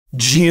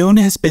June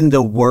has been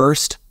the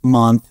worst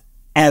month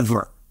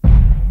ever.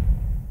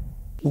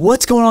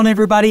 What's going on,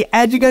 everybody?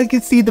 As you guys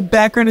can see, the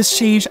background has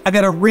changed. I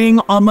got a ring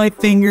on my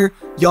finger.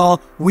 Y'all,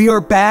 we are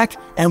back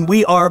and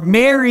we are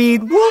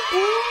married. Whoop,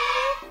 whoop.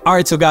 All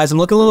right, so guys, I'm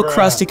looking a little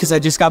crusty because I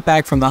just got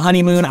back from the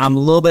honeymoon. I'm a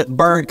little bit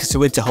burnt because we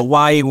went to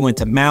Hawaii, we went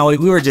to Maui.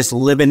 We were just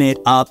living it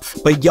up.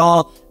 But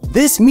y'all,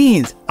 this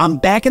means I'm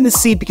back in the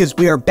seat because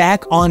we are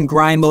back on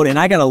grind mode, and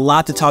I got a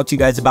lot to talk to you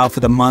guys about for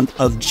the month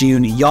of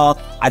June. Y'all,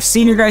 I've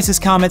seen your guys'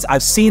 comments.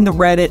 I've seen the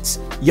Reddits.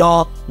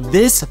 Y'all,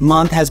 this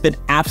month has been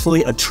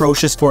absolutely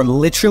atrocious for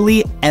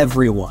literally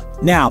everyone.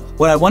 Now,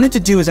 what I wanted to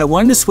do is I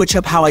wanted to switch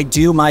up how I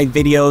do my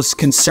videos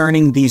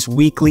concerning these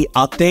weekly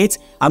updates.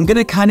 I'm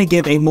gonna kind of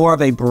give a more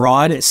of a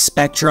broad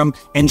spectrum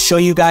and show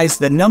you guys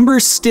the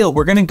numbers still.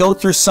 We're gonna go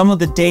through some of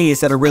the days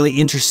that are really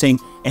interesting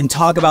and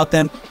talk about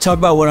them, talk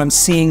about what I'm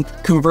seeing,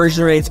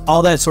 conversion rates,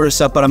 all that sort of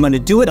stuff, but I'm gonna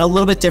do it a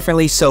little bit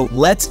differently, so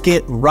let's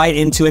get right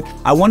into it.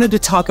 I wanted to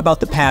talk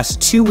about the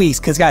past 2 weeks,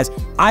 because guys,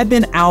 I've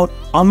been out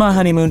on my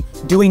honeymoon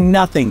doing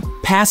nothing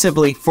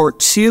passively for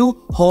 2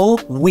 whole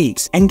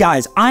weeks. And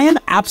guys, I am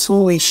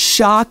absolutely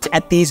shocked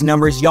at these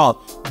numbers,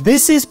 y'all.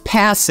 This is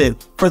passive.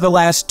 For the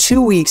last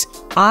 2 weeks,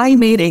 I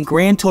made a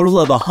grand total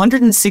of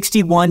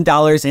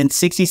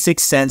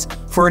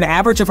 $161.66 for an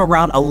average of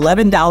around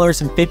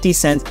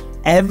 $11.50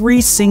 every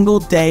single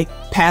day,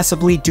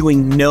 passively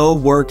doing no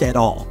work at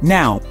all.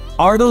 Now,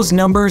 are those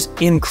numbers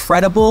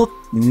incredible?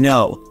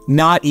 No,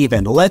 not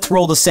even. Let's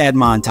roll the sad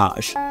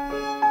montage.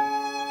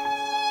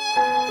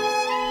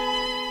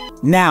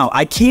 Now,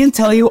 I can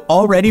tell you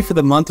already for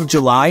the month of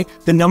July,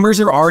 the numbers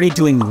are already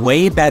doing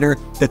way better.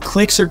 The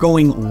clicks are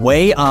going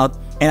way up.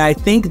 And I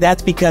think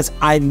that's because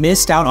I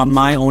missed out on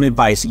my own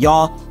advice.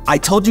 Y'all, I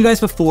told you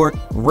guys before,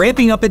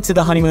 ramping up into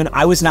the honeymoon,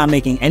 I was not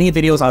making any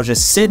videos. I was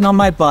just sitting on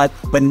my butt.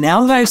 But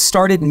now that I've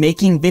started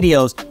making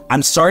videos,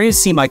 I'm starting to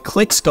see my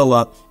clicks go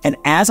up. And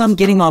as I'm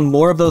getting on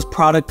more of those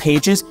product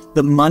pages,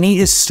 the money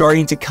is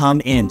starting to come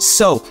in.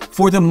 So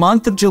for the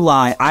month of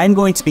July, I'm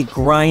going to be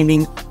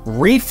grinding,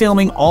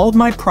 refilming all of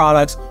my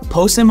products,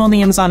 post them on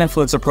the Amazon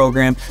Influencer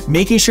Program,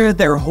 making sure that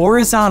they're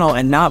horizontal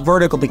and not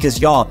vertical, because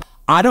y'all,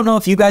 I don't know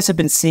if you guys have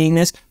been seeing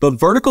this, but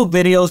vertical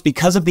videos,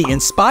 because of the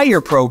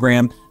Inspire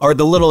program, or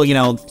the little,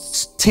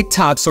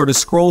 TikTok sort of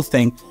scroll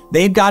thing,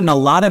 they've gotten a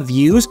lot of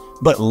views,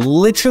 but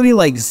literally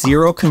like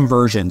 0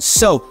 conversions.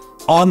 So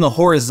on the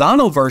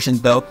horizontal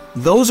versions though,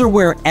 those are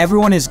where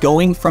everyone is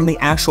going from the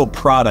actual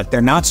product. They're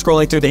not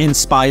scrolling through the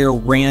Inspire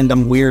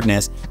random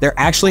weirdness. They're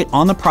actually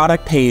on the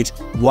product page,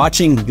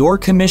 watching your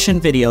commission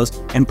videos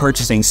and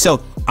purchasing. So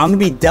I'm gonna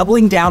be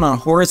doubling down on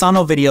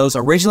horizontal videos.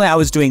 Originally, I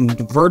was doing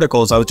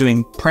verticals. I was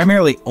doing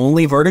primarily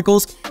only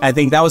verticals. I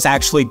think that was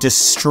actually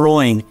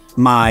destroying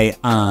my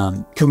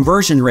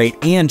conversion rate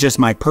and just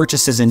my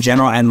purchases in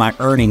general and my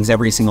earnings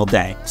every single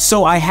day.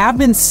 So I have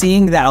been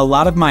seeing that a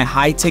lot of my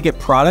high ticket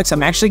products,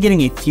 I'm actually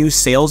getting a few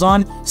sales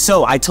on.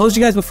 So I told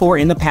you guys before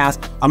in the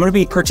past, I'm gonna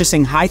be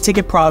purchasing high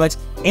ticket products,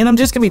 and I'm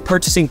just gonna be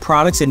purchasing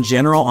products in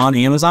general on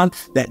Amazon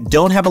that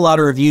don't have a lot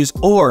of reviews,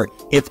 or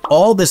if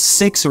all the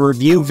 6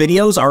 review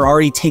videos are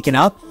already taken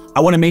up, I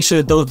want to make sure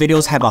that those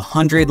videos have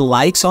 100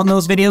 likes on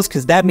those videos,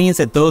 because that means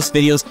that those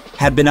videos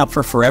have been up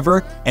for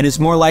forever, and it's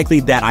more likely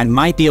that I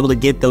might be able to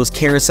get those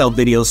carousel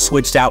videos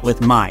switched out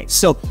with mine.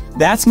 So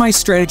that's my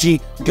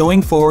strategy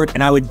going forward,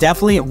 and I would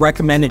definitely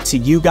recommend it to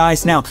you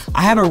guys. Now,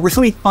 I have a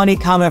really funny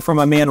comment from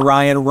my man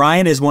Ryan.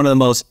 Ryan is one of the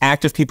most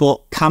active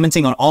people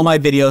commenting on all my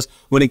videos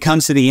when it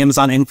comes to the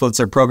Amazon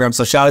Influencer Program,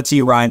 so shout out to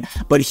you, Ryan.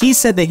 But he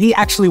said that he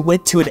actually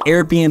went to an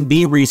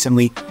Airbnb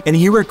recently and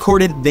he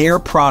recorded their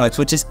products,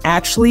 which is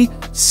actually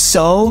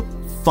so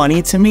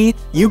funny to me.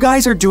 You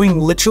guys are doing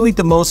literally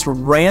the most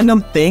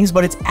random things,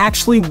 but it's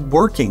actually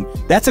working.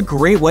 That's a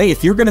great way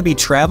if you're going to be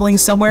traveling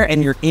somewhere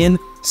and you're in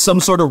some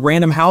sort of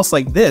random house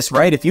like this,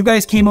 right? If you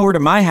guys came over to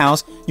my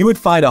house, you would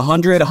find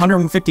 100,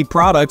 150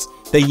 products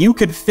that you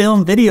could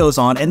film videos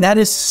on, and that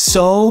is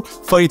so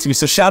funny to me.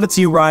 So shout out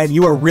to you, Ryan.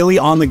 You are really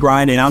on the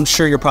grind, and I'm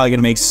sure you're probably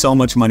gonna make so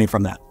much money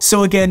from that.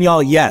 So again,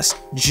 y'all, yes,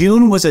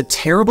 June was a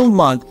terrible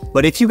month,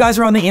 but if you guys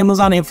are on the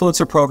Amazon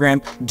Influencer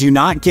Program, do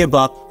not give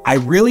up. I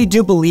really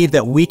do believe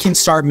that we can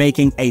start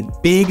making a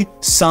big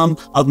sum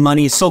of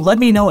money. So let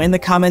me know in the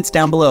comments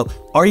down below.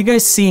 Are you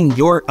guys seeing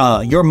your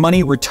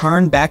money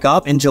return back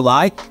up in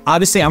July?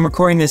 Obviously, I'm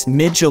recording this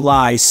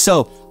mid-July,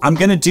 so I'm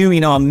gonna do,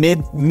 a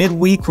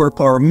mid-week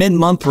or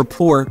mid-month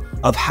report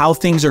of how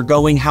things are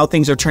going, how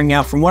things are turning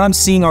out. From what I'm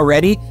seeing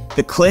already,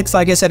 the clicks,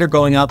 like I said, are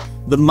going up.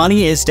 The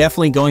money is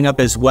definitely going up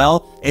as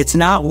well. It's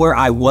not where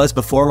I was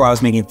before, where I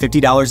was making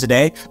 $50 a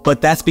day,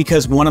 but that's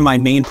because one of my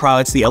main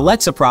products, the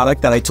Alexa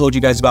product that I told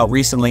you guys about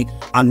recently,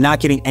 I'm not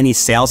getting any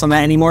sales on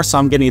that anymore. So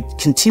I'm going to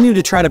continue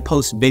to try to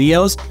post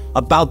videos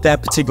about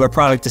that particular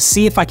product to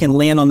see if I can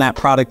land on that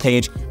product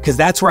page, because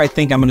that's where I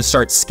think I'm going to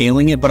start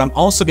scaling it. But I'm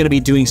also going to be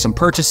doing some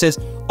purchases,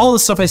 all the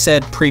stuff I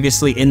said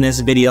previously in this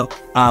video.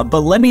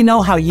 But let me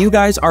know how you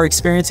guys are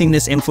experiencing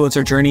this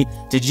influencer journey.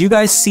 Did you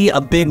guys see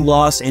a big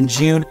loss in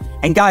June?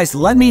 And guys,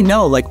 let me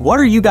know, like, what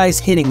are you guys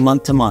hitting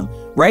month to month?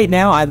 right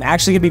now I'm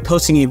actually gonna be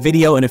posting a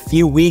video in a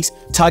few weeks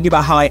talking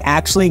about how I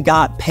actually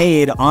got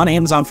paid on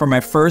Amazon for my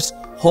first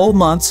whole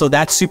month. So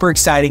that's super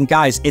exciting.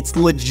 Guys, it's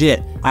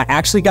legit. I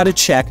actually got a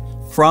check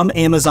from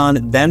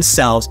Amazon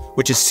themselves,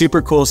 which is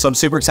super cool. So I'm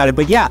super excited.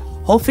 But yeah,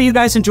 hopefully you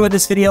guys enjoyed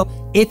this video.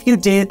 If you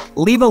did,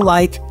 leave a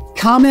like,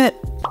 comment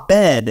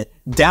bed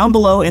down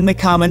below in the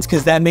comments,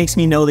 because that makes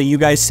me know that you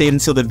guys stayed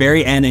until the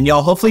very end. And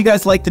y'all, hopefully you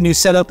guys like the new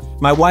setup.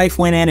 My wife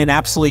went in and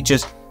absolutely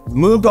just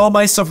moved all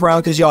my stuff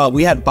around, because y'all,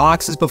 we had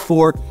boxes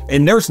before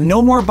and there's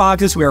no more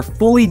boxes. We are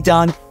fully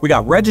done. We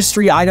got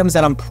registry items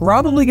that I'm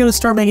probably going to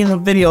start making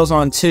some videos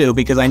on too,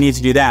 because I need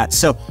to do that.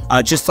 So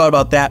just thought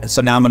about that.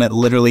 So now I'm going to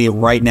literally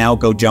right now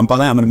go jump on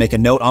that. I'm going to make a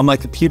note on my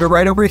computer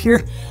right over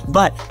here.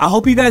 But I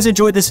hope you guys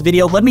enjoyed this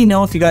video. Let me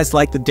know if you guys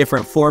like the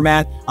different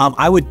format.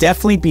 I would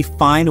definitely be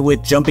fine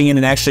with jumping in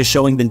and actually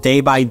showing the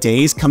day by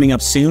days coming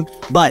up soon.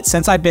 But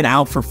since I've been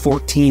out for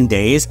 14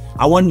 days,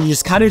 I wanted to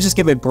just kind of just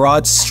give a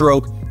broad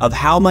stroke of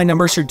how my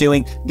numbers are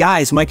doing.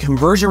 Guys, my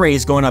conversion rate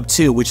is going up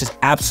too, which is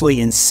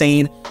absolutely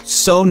insane.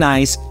 So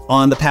nice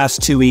on the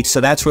past 2 weeks.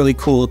 So that's really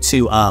cool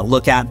to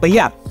look at. But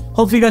yeah,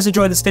 hopefully you guys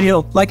enjoyed this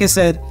video. Like I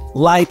said,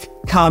 like,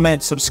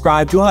 comment,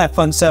 subscribe, do all that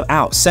fun stuff.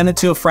 Out, send it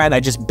to a friend. I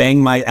just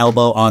banged my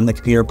elbow on the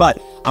computer.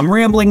 But I'm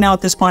rambling now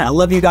at this point. I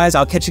love you guys.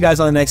 I'll catch you guys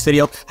on the next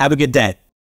video. Have a good day.